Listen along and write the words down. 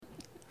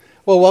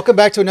Well, welcome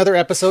back to another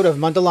episode of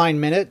Mundelein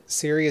Minute.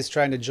 Siri is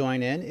trying to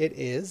join in. It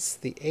is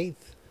the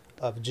 8th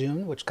of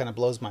June, which kind of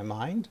blows my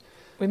mind.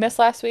 We missed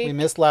last week. We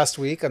missed last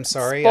week. I'm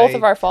sorry. It's both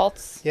of our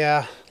faults.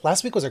 Yeah,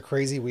 last week was a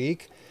crazy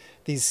week.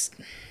 These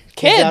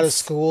Kids out of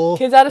school.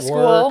 Kids out of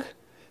school. Work,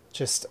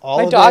 just all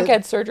My of dog it.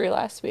 had surgery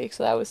last week,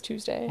 so that was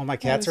Tuesday. Well, my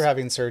cats are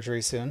having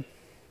surgery soon.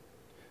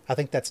 I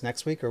think that's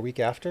next week or week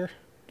after.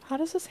 How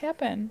does this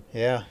happen?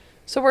 Yeah.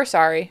 So we're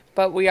sorry,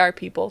 but we are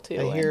people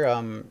too. I hear,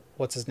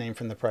 what's his name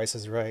from The Price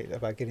is Right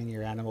about getting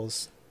your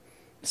animals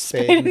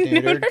spayed and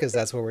neutered, because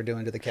that's what we're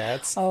doing to the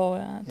cats. Oh,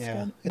 that's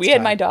Yeah, good. it's We had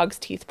time. my dog's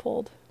teeth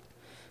pulled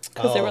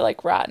because they were Oh,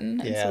 like rotten,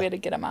 and yeah. so we had to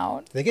get them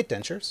out. They get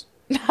dentures.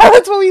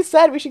 That's what we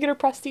said. We should get her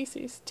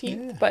prostheses teeth,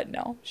 Yeah. but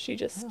no, she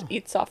just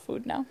eats soft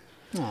food now.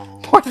 Oh,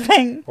 Poor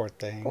thing. poor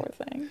thing. Poor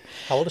thing.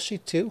 How old is she?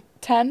 2?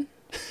 10.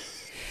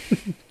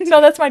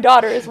 No, that's my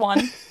daughter is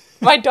 1.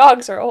 My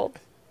dogs are old.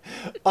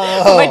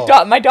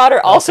 Oh, My daughter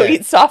also Okay.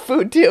 eats soft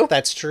food too.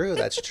 that's true.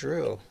 That's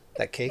true.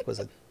 That cake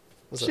was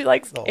She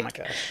likes Oh cake. my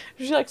gosh,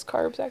 She likes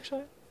carbs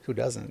actually. who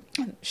doesn't?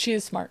 She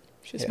is smart.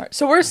 She's Yeah. smart.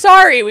 So we're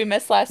sorry we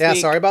missed last Yeah,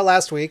 week. sorry about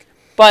last week.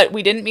 But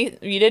we didn't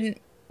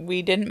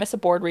miss a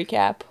board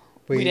recap.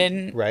 We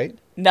didn't. Right.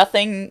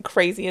 Nothing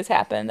crazy has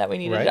happened that we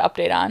needed Right. to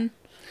update on.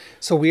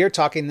 So we are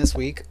talking this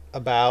week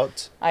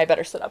about, I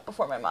better sit up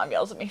before my mom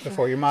yells at me.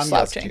 before your mom yells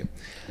at Slouching. you.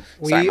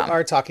 We Sorry, Mom.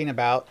 are talking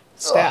about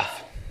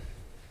staff.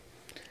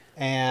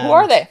 And Who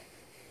are they?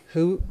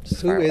 Who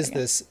far away is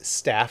again. this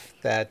staff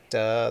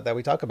that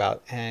we talk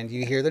about? And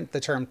you hear the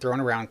term thrown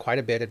around quite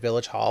a bit at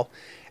Village Hall,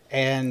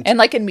 and And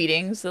like in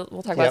meetings, we'll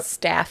talk Yep. about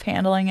staff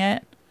handling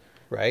it.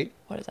 right.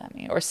 What does that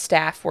mean? Or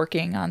staff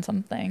working on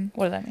something.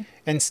 What does that mean?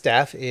 And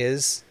staff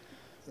is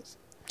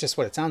just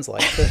what it sounds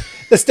like.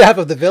 The staff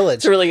of the village.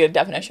 It's a really good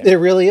definition. It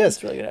really is.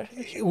 It's a really good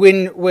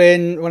definition.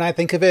 When I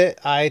think of it,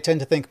 I tend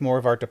to think more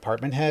of our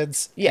department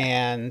heads. Yeah.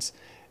 And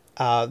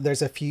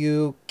there's a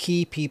few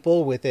key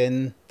people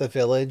within the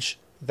village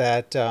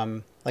that,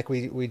 like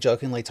we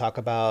jokingly talk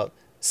about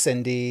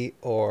Cindy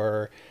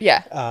or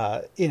Yeah.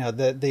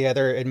 the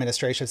other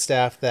administration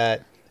staff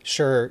that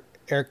sure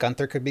Eric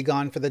Gunther could be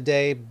gone for the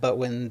day, but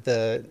when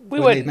the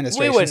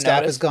administration wouldn't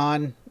staff notice. is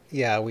gone,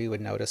 yeah, we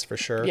would notice for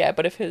sure. Yeah,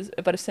 but if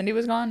Cindy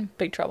was gone,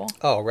 big trouble.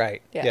 Oh,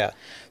 right. Yeah. Yeah.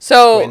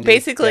 So Wendy,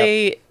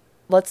 basically,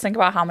 let's think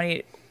about how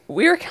many.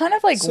 We were kind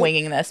of like So-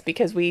 winging this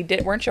because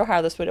weren't sure how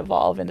this would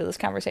evolve into this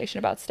conversation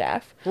about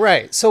staff.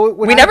 Right. So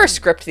when We I- never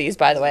script these,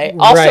 by the way.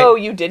 Right. Also,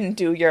 you didn't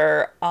do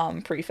your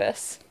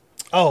preface.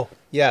 Oh,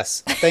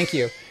 yes. Thank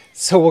you.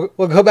 So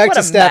we'll go back What to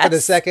a staff in a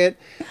mess. second.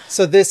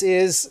 So this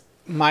is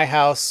my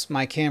house,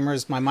 my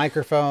cameras, my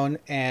microphone,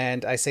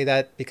 and I say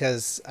that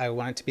because I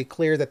want it to be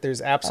clear that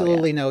there's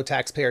absolutely no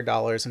taxpayer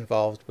dollars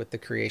involved with the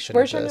creation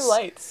Where's of your this. new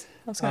lights?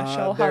 I was going to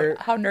show they're-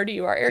 how nerdy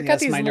you are. Eric Yes, got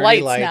these my nerdy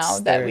lights, lights, now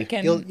that they're- we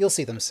can. You'll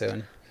see them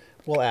soon.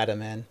 We'll add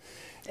them in.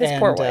 His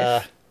poor And,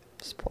 wife.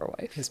 His poor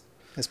wife.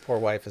 His poor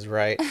wife is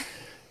right.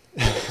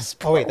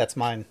 Oh wait, that's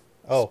mine.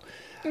 Oh.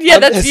 Yeah,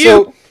 that's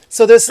you.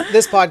 So this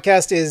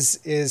podcast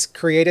is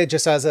created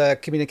just as a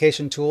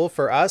communication tool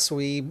for us.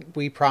 We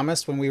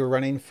promised when we were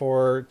running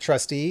for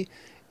trustee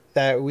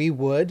that we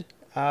would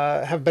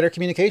have better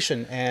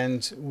communication,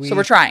 and So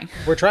we're trying,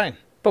 We're trying.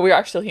 but we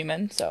are still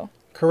human. So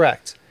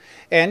Correct.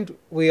 And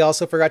we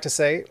also forgot to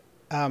say,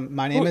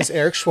 my name is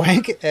Eric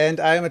Schwank, and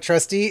I am a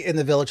trustee in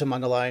the Village of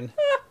Mundelein.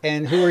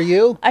 And who are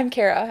you? I'm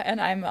Kara, and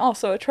I'm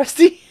also a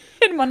trustee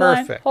in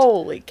Mundelein. Perfect.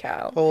 Holy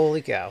cow!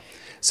 Holy cow.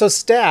 So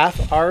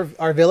staff,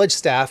 our village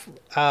staff,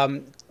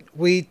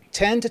 we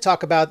tend to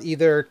talk about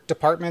either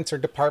departments or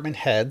department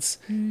heads.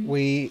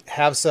 We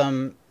have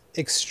some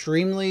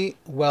extremely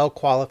well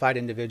qualified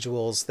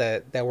individuals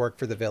that work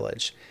for the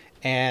village.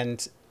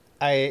 And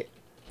it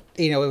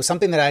was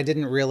something that I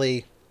didn't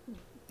really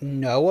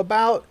know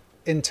about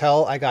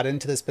until I got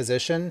into this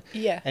position.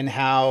 Yeah. And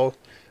how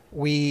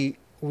we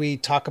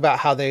talk about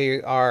how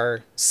they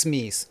are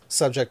SMEs,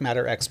 subject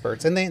matter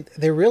experts, and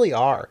they really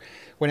are.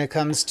 When it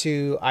comes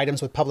to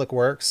items with public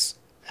works,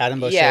 Adam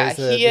Boucher is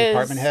the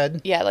department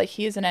head, Yeah, like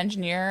he is an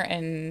engineer,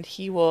 and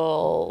he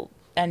will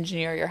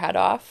engineer your head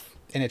off,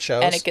 and it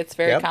shows. and it gets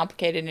very Yep.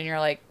 complicated, and you're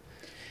like,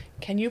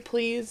 can you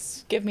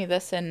please give me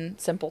this in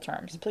simple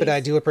terms, please? But I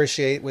do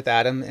appreciate with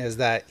Adam is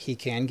that he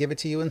can give it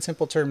to you in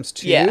simple terms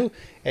too, Yeah.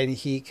 and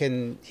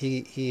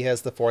he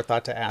has the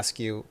forethought to ask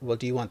you, well,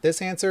 do you want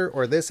this answer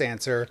or this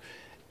answer,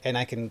 and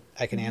I can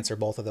answer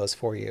both of those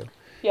for you.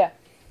 Yeah.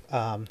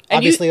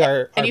 Obviously,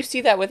 and you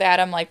see that with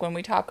Adam, like when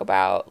we talk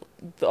about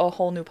the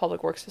whole new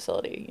public works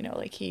facility,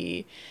 like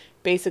he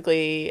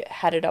basically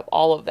headed up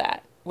all of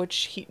that,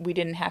 which we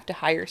didn't have to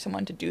hire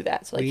someone to do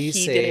that. So like We he did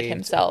it saved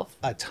himself.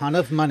 a ton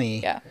of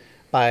money Yeah.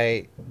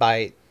 by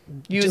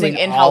Using doing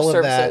in-house all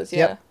of that. services.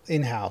 Yeah. Yep,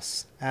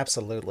 in-house,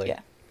 absolutely. Yeah.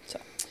 So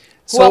who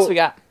So- else we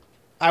got?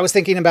 I was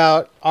thinking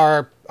about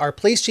our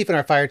police chief and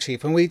our fire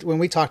chief when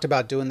we talked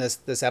about doing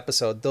this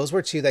episode. Those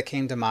were two that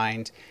came to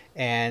mind,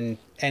 and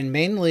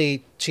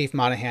mainly Chief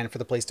Monahan for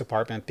the police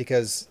department,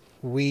 because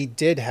we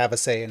did have a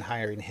say in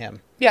hiring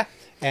him. Yeah.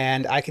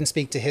 And I can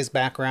speak to his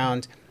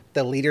background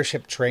the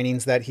leadership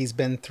trainings that he's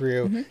been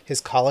through,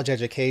 his college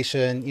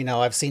education. You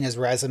know, I've seen his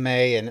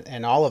resume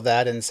and all of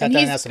that, and sat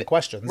down and asked some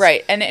questions.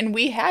 Right, and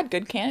we had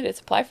good candidates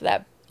apply for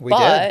that. We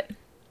did.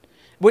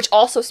 Which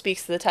also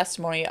speaks to the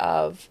testimony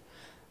of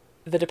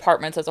the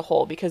departments as a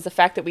whole, because the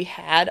fact that we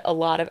had a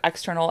lot of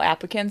external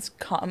applicants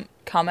come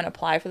and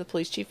apply for the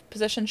police chief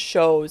position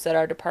shows that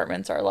our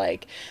departments are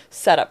like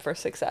set up for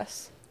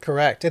success.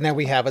 Correct. And then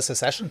we have a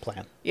succession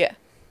plan. Yeah.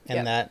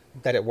 And that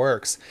it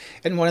works.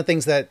 And one of the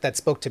things that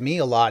spoke to me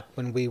a lot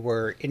when we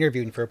were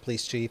interviewing for a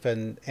police chief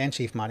and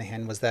Chief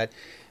Monahan was that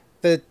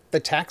the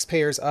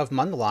taxpayers of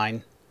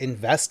Mundelein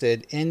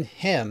invested in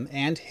him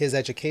and his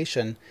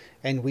education,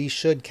 and we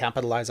should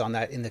capitalize on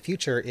that in the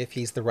future if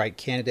he's the right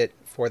candidate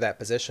for that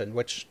position,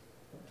 which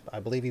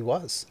I believe he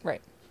was.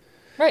 Right.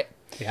 Right.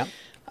 Yeah.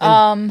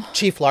 And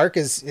Chief Lark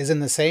is in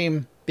the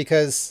same,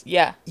 because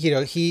you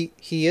know, he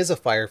is a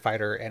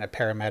firefighter and a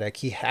paramedic.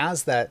 He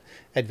has that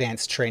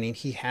advanced training.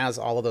 He has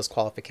all of those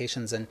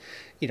qualifications. And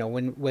you know,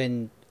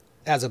 when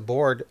as a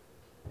board,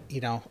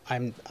 you know,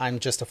 I'm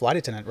just a flight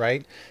attendant,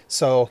 right?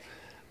 So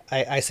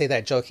I say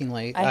that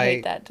jokingly. I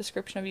hate that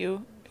description of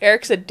you.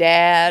 Eric's a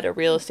dad, a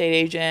real estate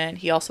agent.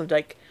 He also,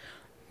 like,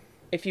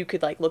 if you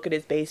could like look at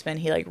his basement,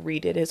 he like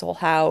redid his whole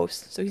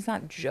house. So he's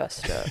not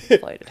just a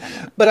flight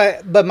attendant.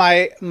 But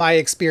my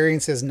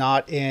experience is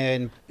not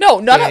in no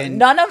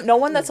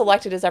one that's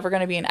elected is ever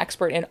going to be an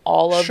expert in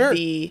all of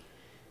the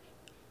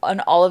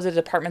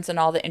departments and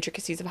all the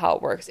intricacies of how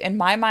it works. In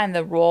my mind,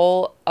 the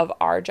role of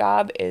our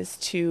job is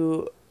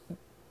to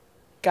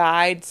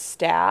guide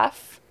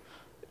staff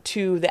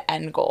to the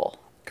end goal.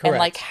 Correct. And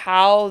like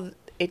how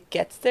it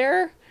gets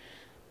there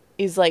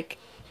is like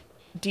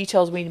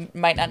details we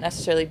might not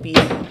necessarily be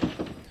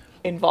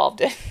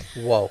involved in.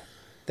 Whoa,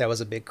 that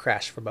was a big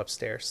crash from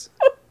upstairs.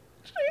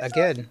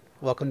 Again,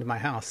 welcome to my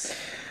house.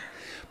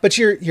 But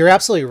you're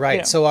absolutely right. You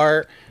know. So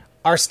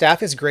our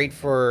staff is great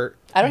for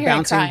I don't hear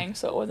any crying,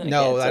 so it wasn't a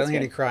No, kid, so I don't hear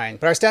any crying.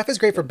 But our staff is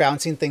great for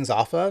bouncing things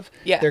off of.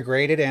 Yeah. They're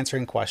great at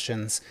answering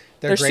questions.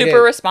 They're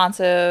super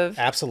responsive.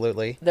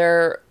 Absolutely.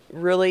 They're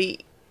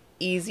really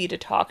easy to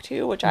talk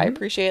to, which I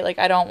appreciate. Like,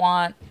 I don't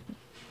want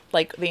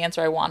like the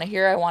answer I want to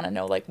hear. I want to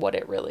know like what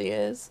it really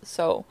is.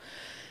 So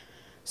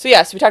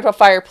yes, we talked about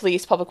fire,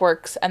 police, public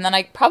works, and then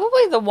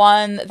probably the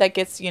one that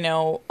gets, you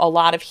know, a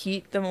lot of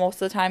heat the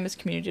most of the time is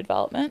community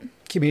development.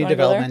 Community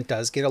development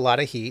does get a lot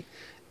of heat,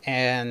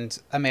 and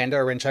Amanda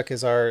Orinchuk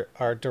is our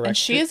director. And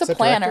she is a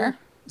planner.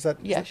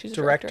 She's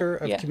director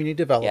of community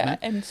development.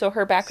 Yeah, and so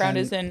her background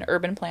is in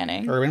urban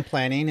planning.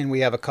 And we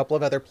have a couple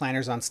of other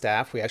planners on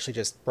staff. We actually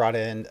just brought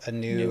in a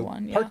new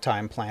one,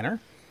 part-time planner.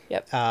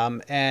 Yep.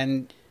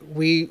 And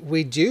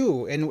we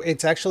do, and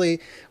it's actually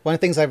one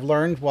of the things I've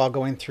learned while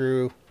going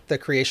through the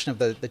creation of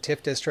the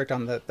TIF district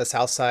on the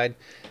south side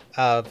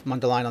of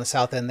Mundelein, on the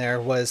south end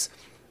there, was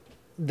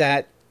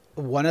that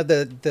one of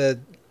the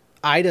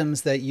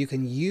items that you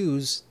can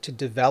use to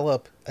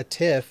develop a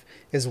TIF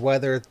is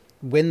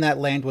when that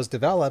land was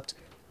developed,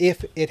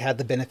 if it had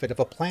the benefit of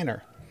a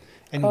planner.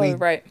 And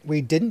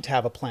we didn't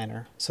have a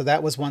planner. So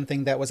that was one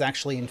thing that was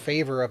actually in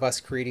favor of us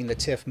creating the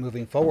TIF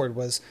moving forward,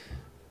 was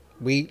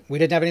we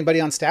didn't have anybody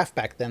on staff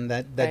back then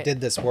that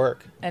did this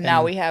work. And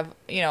now we have,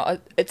 you know,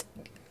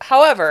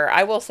 however,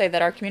 I will say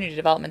that our community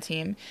development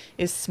team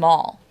is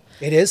small.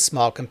 It is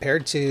small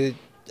compared to,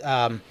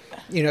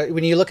 you know,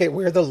 when you look at,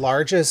 we're the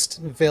largest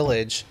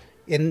village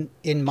in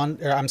Lake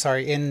County.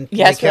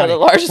 We're the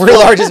largest. We're the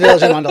largest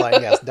village in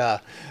Mundelein. Yes, duh.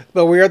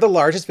 But we are the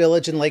largest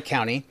village in Lake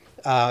County,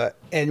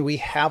 and we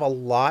have a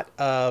lot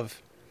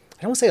of,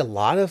 I don't want to say a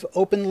lot of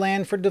open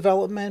land for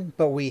development,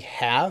 but we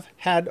have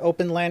had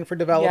open land for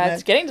development. Yeah,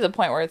 it's getting to the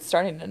point where it's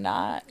starting to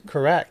not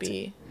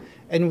be.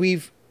 And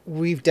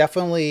we've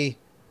definitely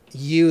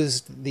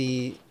used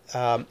the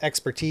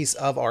expertise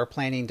of our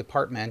planning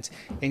department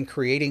in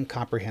creating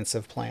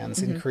comprehensive plans,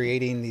 in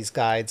creating these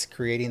guides,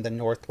 creating the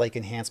North Lake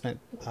Enhancement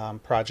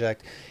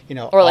Project, you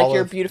know, or like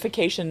your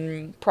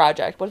beautification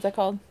project. What is that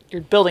called?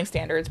 Your building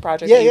standards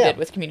project that you did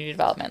with community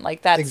development.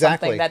 Like that's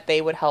something that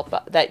they would help,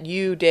 that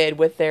you did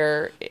with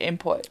their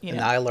input. You know?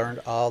 And I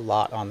learned a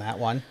lot on that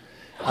one.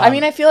 I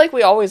mean, I feel like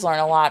we always learn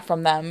a lot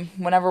from them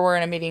whenever we're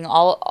in a meeting.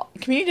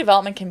 Community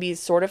development can be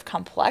sort of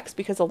complex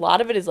because a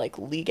lot of it is like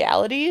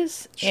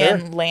legalities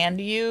and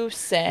land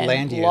use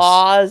and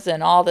laws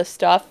and all this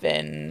stuff.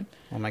 And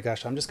oh my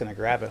gosh, I'm just going to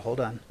grab it. Hold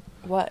on.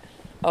 What?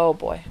 Oh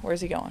boy.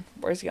 Where's he going?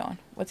 What's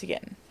he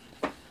getting?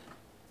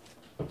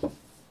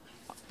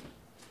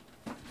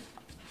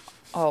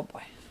 Oh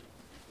boy.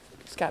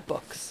 He's got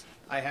books.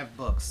 I have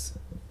books.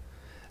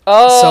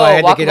 Oh, so I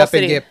had to get up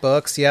City. And get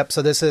books. Yep.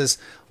 So this is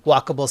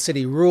Walkable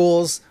City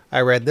Rules. I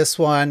read this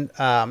one,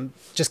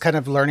 just kind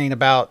of learning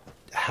about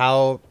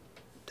how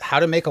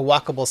to make a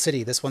walkable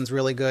city. This one's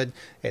really good.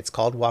 It's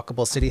called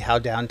Walkable City: How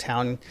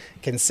Downtown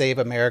Can Save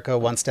America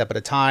One Step at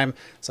a Time.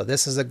 So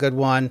this is a good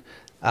one.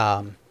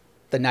 The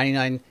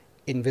 99%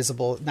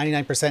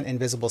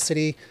 Invisible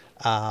City.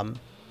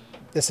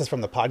 This is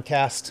from the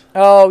podcast.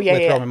 Oh yeah,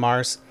 with Roman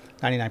Mars.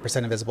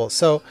 99% Invisible.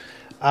 So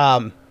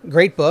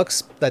Great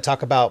books that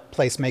talk about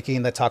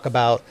placemaking, that talk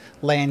about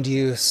land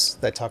use,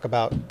 that talk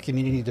about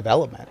community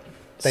development.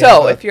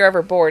 So if you're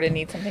ever bored and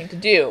need something to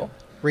do,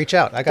 reach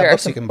out. I got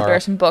books you can borrow. There are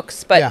some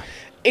books, but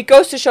it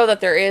goes to show that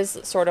there is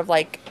sort of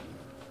like,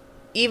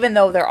 even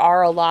though there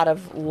are a lot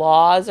of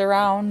laws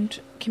around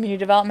community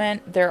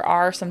development, there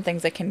are some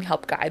things that can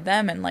help guide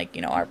them. And like,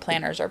 our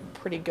planners are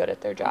pretty good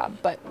at their job.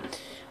 But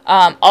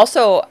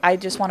also, I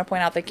just want to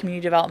point out that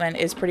community development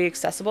is pretty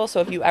accessible. So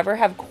if you ever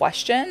have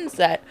questions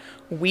that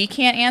we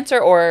can't answer,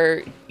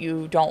 or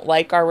you don't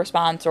like our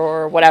response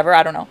or whatever,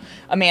 I don't know,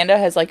 Amanda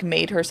has like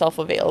made herself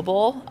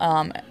available.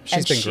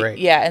 She's been great.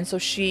 Yeah. And so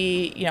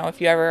she,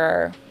 if you ever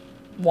are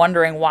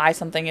wondering why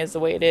something is the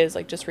way it is,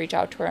 like just reach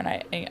out to her,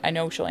 and I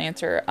know she'll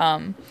answer.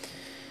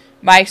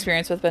 My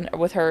experience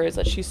with her is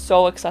that she's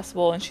so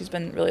accessible, and she's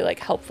been really like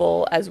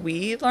helpful as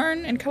we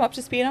learn and come up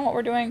to speed on what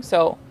we're doing.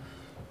 So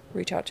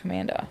reach out to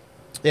Amanda.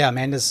 Yeah,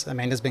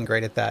 Amanda's been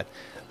great at that.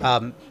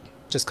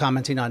 Just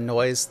commenting on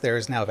noise,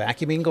 there's now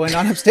vacuuming going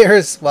on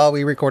upstairs while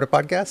we record a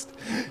podcast.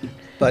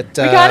 But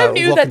we kind of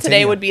knew that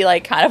today would be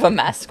like kind of a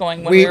mess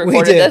going when we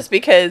recorded this,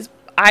 because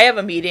I have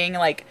a meeting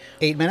like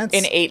 8 minutes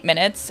in 8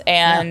 minutes,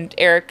 and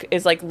Eric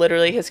is like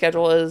literally his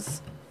schedule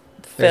is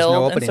filled,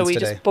 no and so we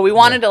today. But we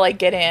wanted to like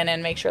get in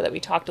and make sure that we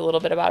talked a little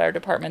bit about our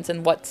departments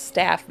and what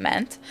staff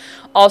meant.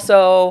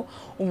 Also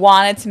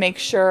wanted to make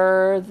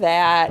sure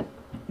that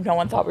no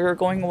one thought we were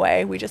going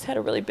away. We just had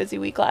a really busy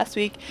week last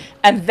week,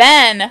 and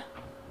then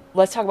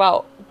let's talk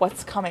about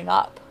what's coming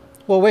up.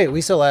 Well, wait, we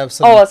still have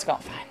some. Oh, let's go.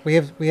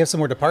 Fine. We have some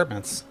more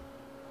departments.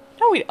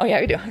 No, we. Oh yeah,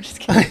 we do. I'm just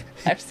kidding.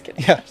 I'm just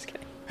kidding. Yeah. I'm just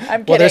kidding. I'm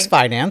kidding. Well, there's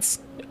finance.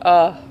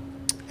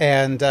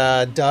 And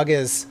Doug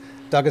is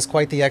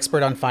quite the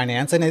expert on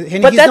finance, and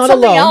he's but that's not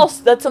something alone. else.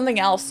 That's something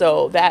else.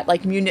 So that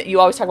like you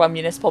always talk about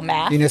municipal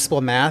math.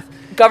 Municipal math.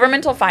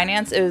 Governmental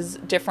finance is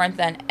different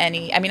than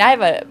any. I mean, I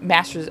have a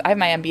master's. I have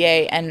my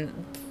MBA, and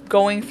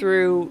going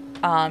through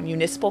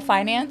municipal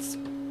finance.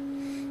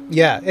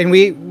 Yeah, and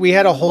we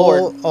had a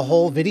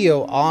whole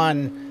video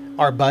on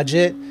our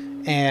budget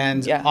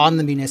and on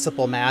the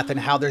municipal math and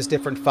how there's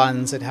different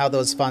funds and how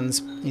those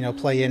funds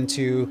play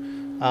into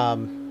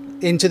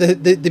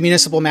the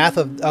municipal math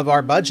of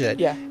our budget.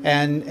 Yeah.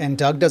 And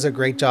Doug does a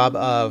great job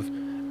of,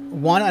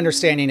 1,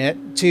 understanding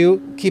it,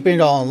 2, keeping it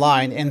all in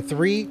line, and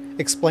 3,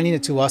 explaining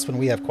it to us when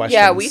we have questions.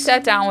 Yeah, we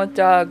sat down with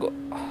Doug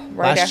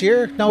last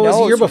year. No, it was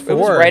the year before. It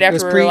was right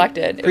after we were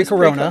elected.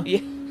 Pre-corona.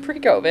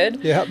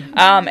 Pre-COVID. Yep.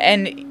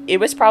 And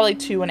it was probably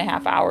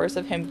 2.5 hours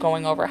of him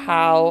going over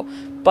how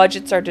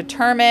budgets are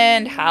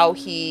determined, how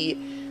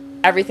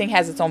everything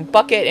has its own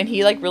bucket, and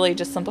he like really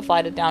just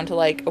simplified it down to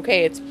like,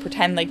 okay, it's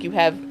pretend like you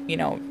have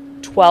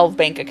 12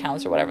 bank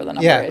accounts or whatever the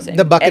number is. Yeah,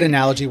 the bucket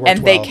analogy works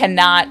and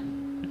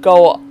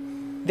well.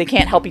 They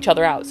can't help each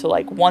other out. So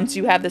like once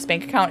you have this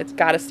bank account, it's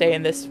got to stay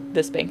in this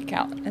bank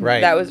account. And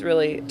that was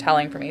really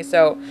telling for me.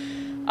 So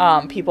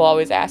people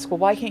always ask, well,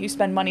 why can't you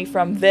spend money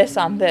from this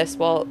on this?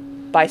 Well,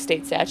 by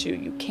state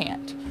statute, you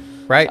can't.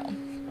 Right. So,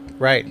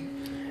 right.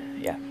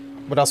 Yeah.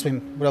 What else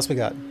we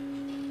got?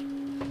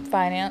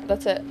 Finance.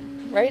 That's it.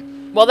 Right.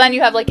 Well, then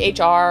you have like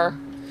HR.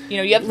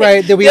 You have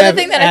right. The other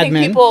thing that admin. I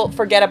think people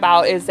forget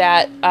about is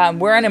that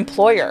we're an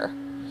employer.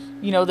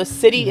 The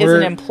city is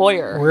an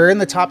employer. We're in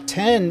the top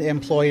 10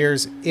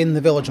 employers in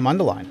the Village of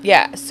Mundelein.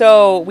 Yeah.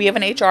 So we have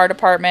an HR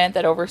department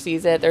that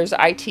oversees it. There's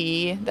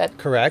IT that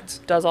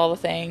does all the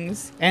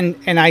things. And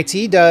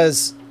IT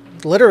does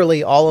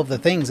literally all of the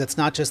things. It's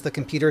not just the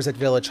computers at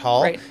Village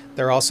Hall. Right.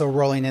 They're also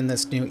rolling in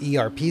this new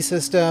ERP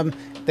system.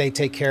 They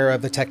take care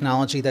of the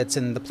technology that's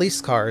in the police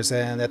cars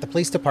and at the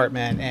police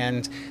department,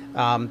 and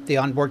the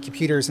onboard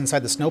computers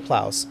inside the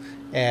snowplows.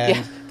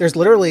 And there's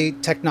literally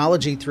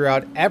technology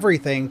throughout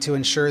everything to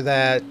ensure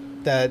that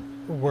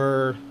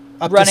we're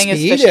up running to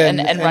speed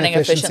and running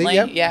efficiently.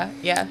 Yep.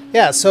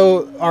 Yeah.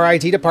 So our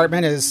IT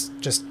department is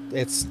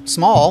it's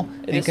small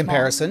in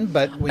comparison,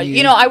 small. But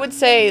I would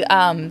say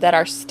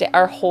that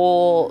our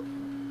whole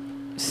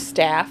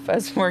staff,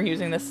 as we're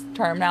using this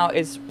term now,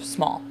 is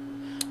small.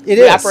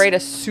 We operate a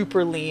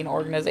super lean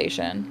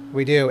organization.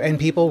 We do, and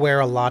people wear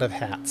a lot of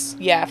hats.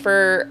 Yeah,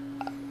 for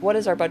what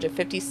is our budget?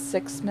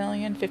 56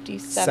 million,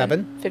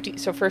 57, 50.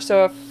 So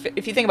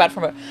if you think about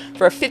it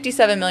for a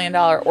 $57 million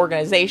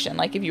organization,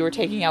 like if you were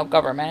taking out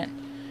government,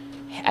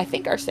 I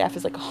think our staff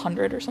is like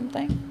 100 or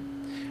something.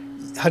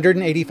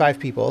 185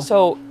 people.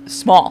 So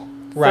small.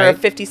 Right.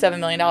 For a $57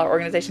 million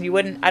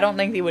organization, I don't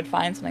think you would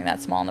find something that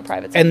small in the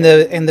private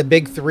sector. And the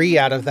big 3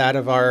 out of that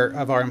of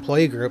our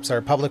employee groups are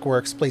Public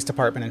Works, Police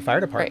Department, and Fire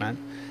Department.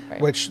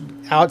 Right. Which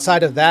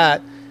outside of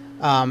that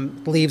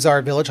leaves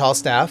our Village Hall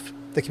staff,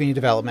 the community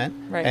development,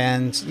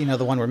 and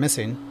the one we're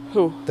missing.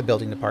 Who? The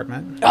building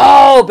department.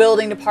 Oh,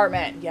 building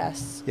department.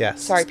 Yes.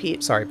 Sorry,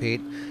 Pete.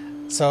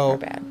 So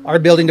our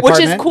building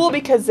department, which is cool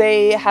because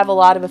they have a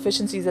lot of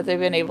efficiencies that they've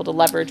been able to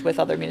leverage with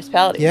other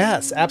municipalities.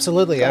 Yes,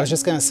 absolutely. I was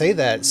just going to say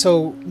that.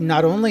 So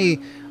not only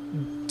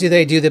do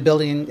they do the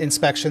building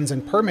inspections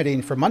and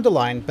permitting for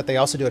Mundelein, but they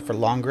also do it for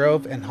Long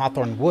Grove and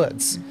Hawthorne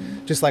Woods. Mm-hmm.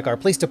 just like our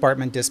police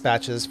department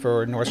dispatches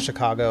for North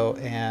Chicago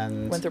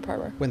and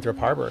Winthrop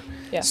Harbor.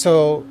 Yeah.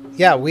 So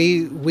yeah,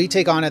 we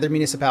take on other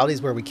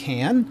municipalities where we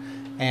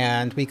can,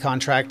 and we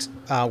contract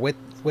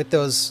with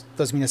those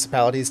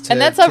municipalities to, and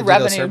that's a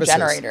revenue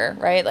generator,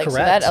 right? Like, correct.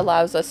 So that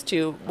allows us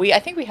to. I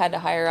think we had to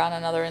hire on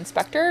another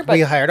inspector, but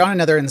we hired on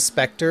another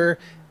inspector,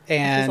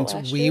 and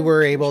we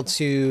were able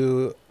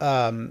to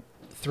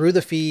through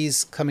the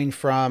fees coming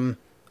from,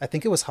 I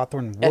think it was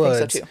Hawthorne Woods. I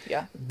think so too.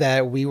 Yeah.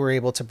 That we were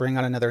able to bring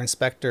on another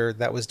inspector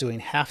that was doing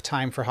half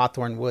time for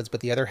Hawthorne Woods,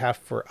 but the other half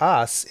for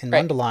us in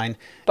Mundelein.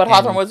 But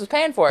Hawthorne Woods was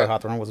paying for it.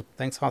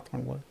 Thanks,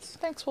 Hawthorne Woods.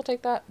 Thanks, we'll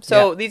take that.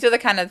 So these are the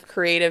kind of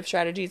creative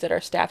strategies that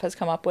our staff has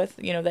come up with.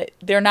 You know, that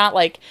they're not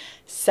like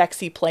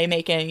sexy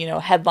playmaking, you know,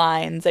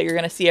 headlines that you're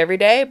going to see every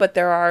day, but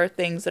there are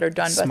things that are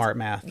done. Smart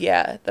math.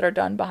 Yeah, that are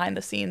done behind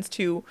the scenes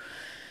to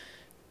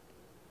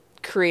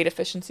create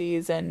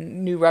efficiencies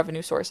and new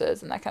revenue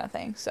sources and that kind of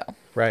thing. So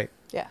right.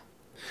 Yeah.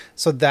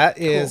 So that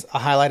is a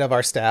highlight of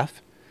our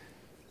staff.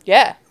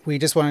 Yeah. We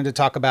just wanted to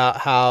talk about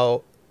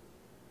how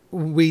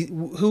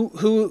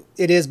who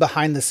it is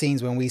behind the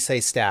scenes when we say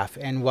staff.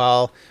 And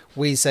while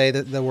we say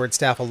the word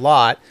staff a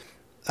lot,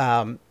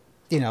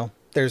 you know,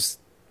 there's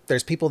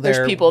people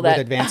there with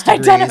advanced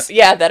degrees.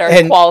 That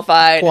are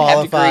qualified, and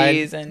have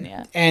degrees,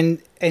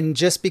 and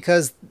just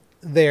because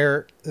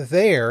they're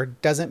there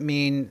doesn't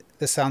mean,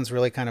 this sounds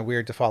really kind of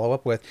weird to follow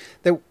up with,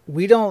 that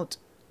we don't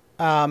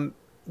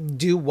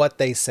do what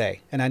they say.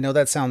 And I know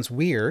that sounds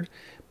weird,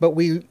 but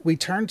we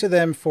turn to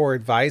them for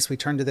advice. We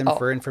turn to them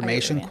for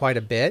information quite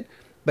a bit.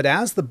 But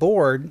as the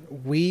board,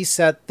 we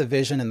set the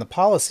vision and the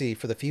policy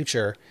for the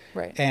future.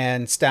 Right.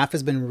 And staff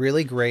has been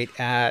really great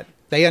at,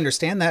 they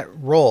understand that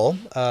role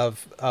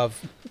of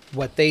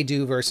what they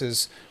do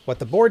versus what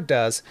the board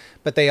does,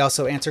 but they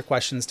also answer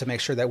questions to make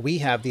sure that we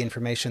have the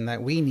information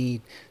that we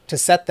need to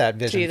set that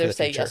vision to either for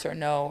the future. Say yes or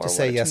no, or to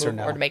say yes or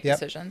no, or to make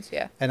decisions.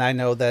 Yeah. And I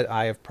know that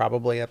I have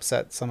probably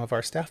upset some of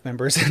our staff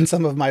members in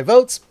some of my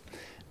votes,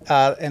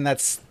 and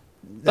that's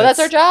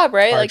our job,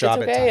 right? Like, job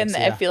it's okay, times,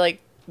 and I feel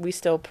like we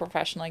still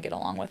professionally get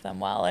along with them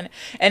well, and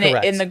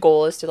the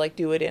goal is to like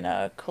do it in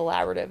a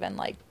collaborative and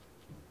like.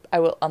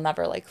 I'll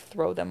never like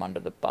throw them under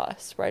the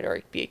bus, right,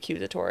 or be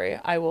accusatory.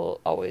 I will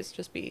always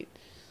just be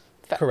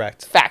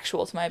correct,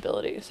 factual to my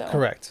ability. So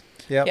correct,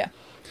 yep. Yeah.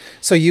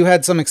 So you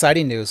had some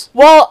exciting news.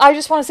 Well, I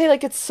just want to say,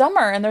 like, it's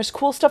summer and there's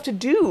cool stuff to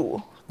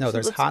do. No, so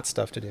there's hot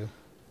stuff to do.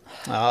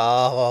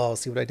 Oh,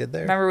 see what I did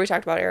there? Remember we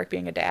talked about Eric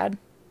being a dad?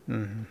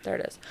 Mm-hmm. There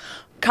it is.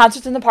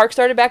 Concerts in the park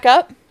started back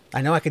up.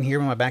 I know, I can hear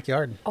him in my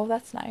backyard. Oh,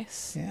 that's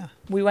nice. Yeah.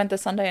 We went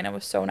this Sunday and it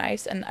was so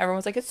nice. And everyone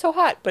was like, it's so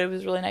hot. But it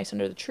was really nice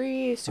under the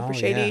tree, super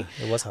shady.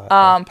 Yeah. It was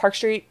hot. Park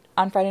Street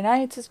on Friday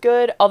nights is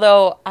good.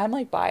 Although I'm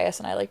like biased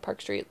and I like Park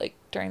Street like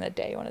during the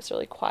day when it's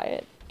really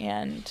quiet.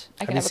 And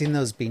I can have you seen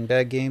those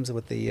beanbag games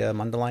with the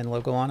Mundelein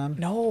logo on them?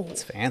 No.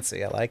 It's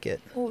fancy. I like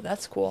it. Oh,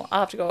 that's cool.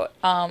 I'll have to go.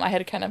 I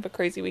had kind of a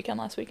crazy weekend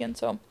last weekend,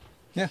 so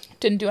yeah,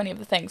 didn't do any of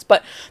the things.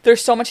 But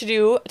there's so much to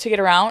do to get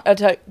around,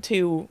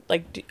 to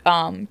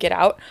get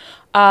out.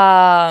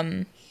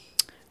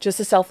 Just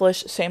a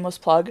selfish, shameless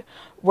plug.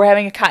 We're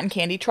having a cotton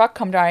candy truck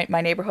come to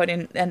my neighborhood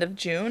in end of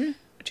June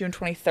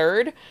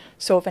 23rd.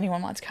 So if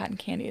anyone wants cotton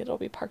candy, it'll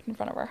be parked in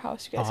front of our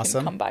house. You guys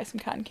can come buy some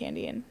cotton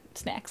candy and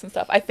snacks and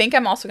stuff. I think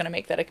I'm also going to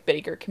make that a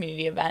bigger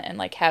community event and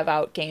like have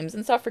out games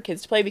and stuff for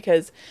kids to play,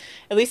 because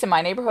at least in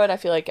my neighborhood, I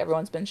feel like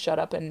everyone's been shut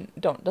up and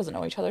doesn't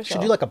know each other.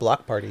 Should do like a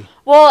block party.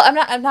 Well,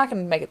 I'm not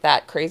going to make it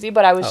that crazy,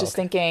 but I was just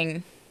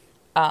thinking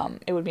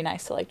it would be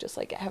nice to like just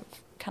like have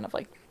kind of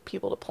like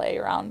people to play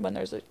around when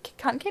there's a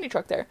cotton candy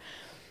truck there.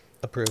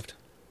 Approved.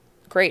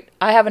 Great.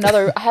 I have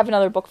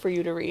another book for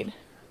you to read.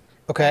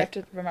 Okay. I have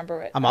to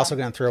remember it. I'm also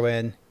going to throw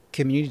in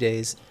Community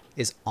Days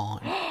is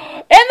on.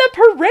 And the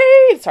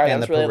parade! Sorry, that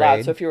was really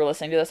loud. So if you were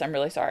listening to this, I'm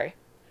really sorry.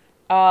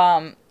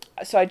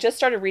 So I just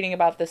started reading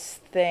about this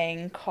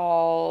thing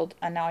called,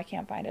 and now I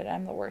can't find it.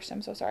 I'm the worst.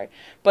 I'm so sorry.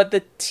 But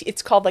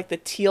it's called like the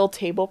Teal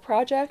Table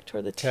Project,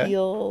 or the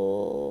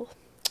Teal...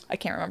 I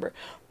can't remember.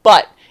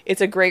 But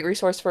it's a great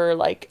resource for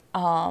like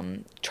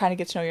trying to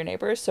get to know your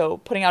neighbors. So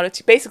putting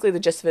out basically the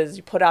gist of it is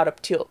you put out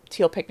a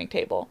teal picnic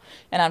table,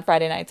 and on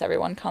Friday nights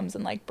everyone comes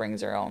and like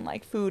brings their own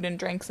like food and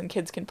drinks, and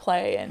kids can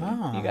play, and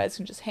you guys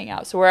can just hang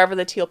out. So wherever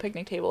the teal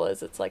picnic table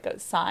is, it's like a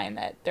sign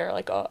that they're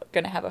like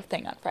gonna have a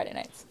thing on Friday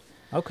nights.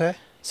 Okay.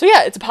 So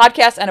yeah, it's a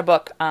podcast and a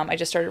book. I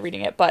just started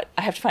reading it, but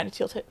I have to find a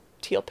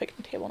teal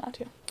picnic table now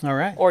too. All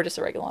right. Or just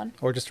a regular one.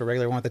 Or just a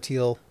regular one with the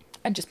teal.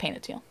 And just paint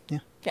it teal. Yeah.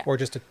 Or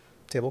just a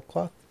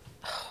tablecloth.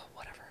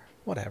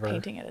 Whatever.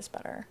 Painting it is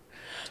better.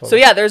 Totally. So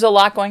yeah, there's a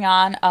lot going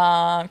on.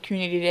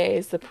 Community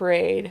days, the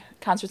parade,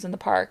 concerts in the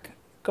park,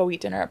 go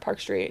eat dinner at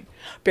Park Street.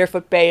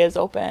 Barefoot Bay is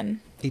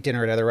open. Eat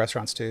dinner at other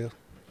restaurants too.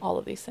 All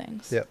of these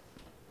things. Yep.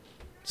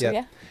 So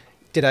yeah.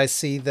 Did I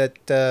see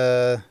that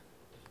the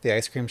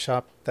ice cream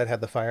shop that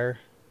had the fire?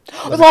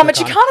 La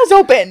Michicana's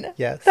open.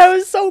 Yes. That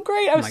was so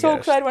great. I was so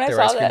excited when I saw that.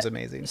 Their ice cream's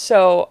amazing.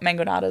 So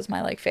Mangonada is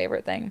my like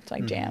favorite thing. It's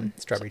like jam.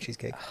 Strawberry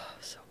cheesecake. Oh,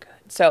 so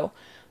good.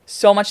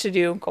 So much to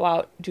do. Go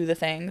out, do the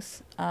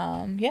things.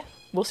 Yeah,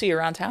 we'll see you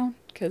around town.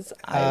 because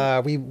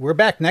we're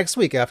back next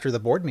week after the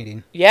board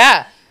meeting.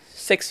 Yeah,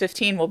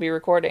 6:15 we'll be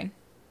recording.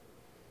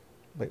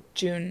 Wait.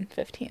 June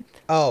 15th.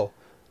 Oh,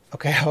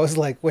 okay. I was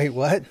like, wait,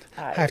 what?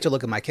 I have to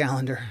look at my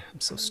calendar.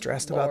 I'm so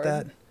stressed about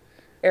that.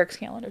 Eric's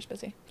calendar's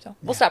busy, so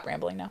we'll stop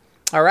rambling now.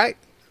 All right.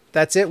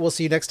 That's it. We'll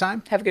see you next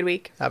time. Have a good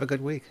week. Have a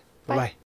good week. Bye-bye.